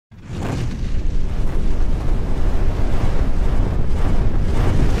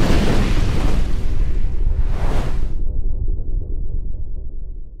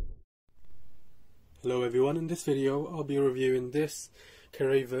everyone, in this video I'll be reviewing this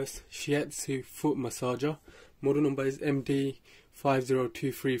Carevas Shiatsu foot massager. Model number is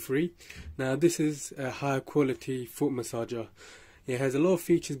MD-50233. Now this is a high quality foot massager. It has a lot of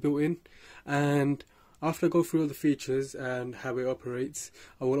features built in, and after I go through all the features and how it operates,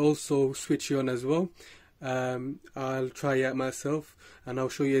 I will also switch it on as well. I'll try it out myself and I'll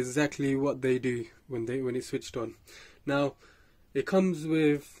show you exactly what they do when it's switched on. Now it comes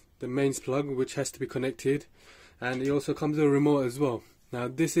with the mains plug, which has to be connected, and it also comes with a remote as well. Now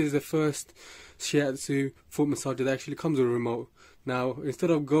this is the first Shiatsu foot massager that actually comes with a remote. Now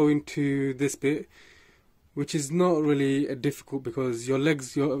instead of going to this bit, which is not really difficult because your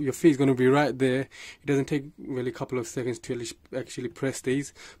legs, your feet is going to be right there. It doesn't take really a couple of seconds to actually press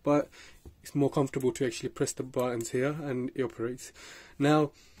these, but it's more comfortable to actually press the buttons here and it operates. Now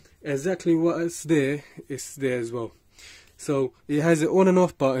exactly what is there is there as well. So it has an on and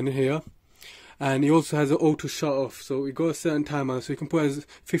off button here, and it also has an auto shut off, so it got a certain timer, so you can put as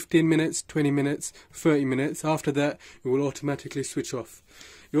 15 minutes, 20 minutes, 30 minutes. After that it will automatically switch off.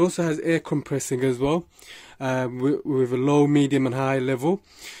 It also has air compressing as well, with a low, medium and high level.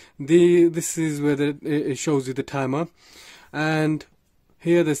 This is where it shows you the timer, and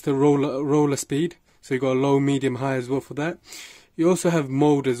here there's the roller speed, so you got a low, medium, high as well for that. You also have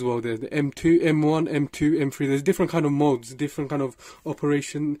mode as well there, the M2, M1, M2, M3. There's different kind of modes, different kind of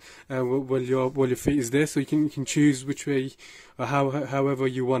operation while your feet is there, so you can choose which way or however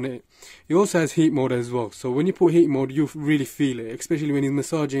you want it. It also has heat mode as well, so when you put heat mode you really feel it, especially when you're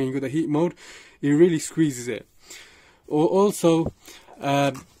massaging and you got the heat mode, it really squeezes it. Also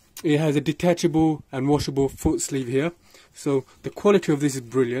it has a detachable and washable foot sleeve here, so the quality of this is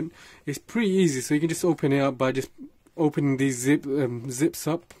brilliant. It's pretty easy, so you can just open it up by just opening these zips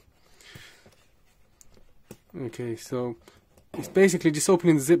up. Okay, so it's basically just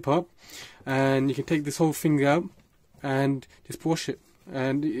opening the zip up, and you can take this whole thing out and just wash it,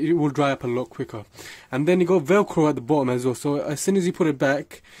 and it will dry up a lot quicker. And then you got Velcro at the bottom as well, so as soon as you put it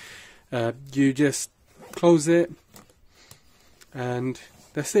back, you just close it, and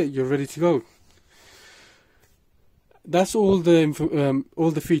that's it, you're ready to go. That's all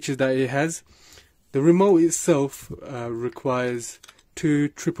the features that it has. The remote itself requires 2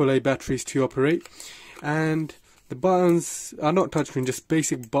 AAA batteries to operate, and the buttons are not touchscreen, just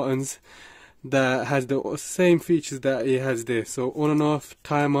basic buttons that has the same features that it has there. So on and off,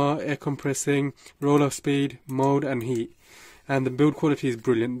 timer, air compressing, roller speed, mode and heat. And the build quality is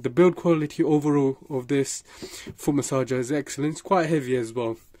brilliant. The build quality overall of this foot massager is excellent. It's quite heavy as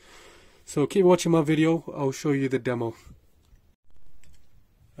well. So keep watching my video, I'll show you the demo.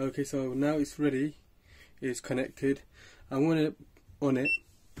 Okay, so now it's ready, it's connected. I want it on it,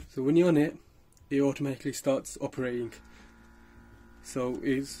 so when you're on it, it automatically starts operating. So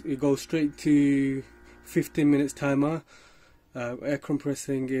it goes straight to 15 minutes timer, air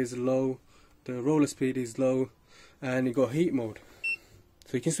compressing is low, the roller speed is low, and you got heat mode.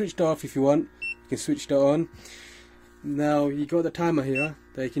 So you can switch that off if you want, you can switch that on. Now you got the timer here,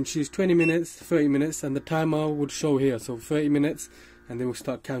 that you can choose 20 minutes, 30 minutes, and the timer would show here, so 30 minutes, and then we'll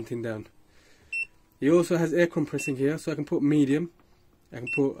start counting down. It also has air compressing here, so I can put medium, I can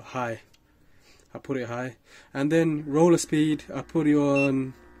put high. I put it high, and then roller speed, I put it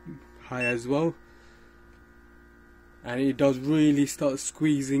on high as well, and it does really start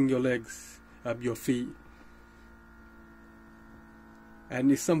squeezing your legs, your feet,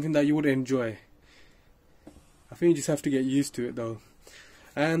 and it's something that you would enjoy. I think you just have to get used to it though.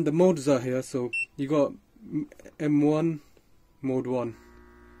 And the modes are here, so you got M1, mode 1.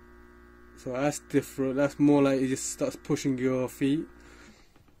 So that's different, that's more like it just starts pushing your feet.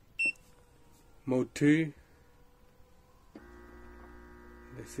 Mode 2.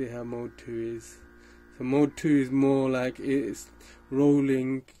 Let's see how mode 2 is. So mode 2 is more like it's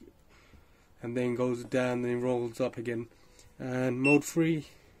rolling and then goes down, then rolls up again. And mode 3,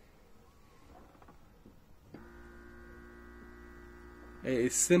 it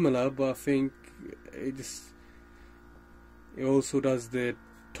is similar, but I think it also does the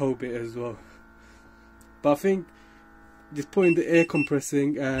toe bit as well. But I think just putting the air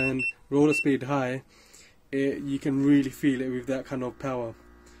compressing and roller speed high, you can really feel it with that kind of power.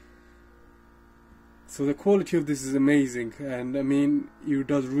 So the quality of this is amazing, and I mean it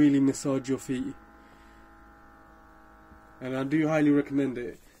does really massage your feet, and I do highly recommend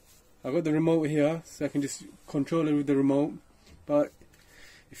it. I've got the remote here, so I can just control it with the remote, but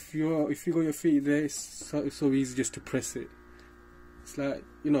if you got your feet there, it's so easy just to press it. It's like,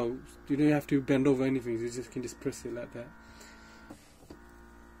 you know, you don't have to bend over anything, you just can just press it like that.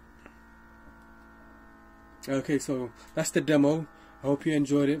 Okay, so that's the demo. I hope you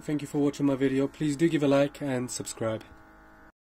enjoyed it. Thank you for watching my video. Please do give a like and subscribe.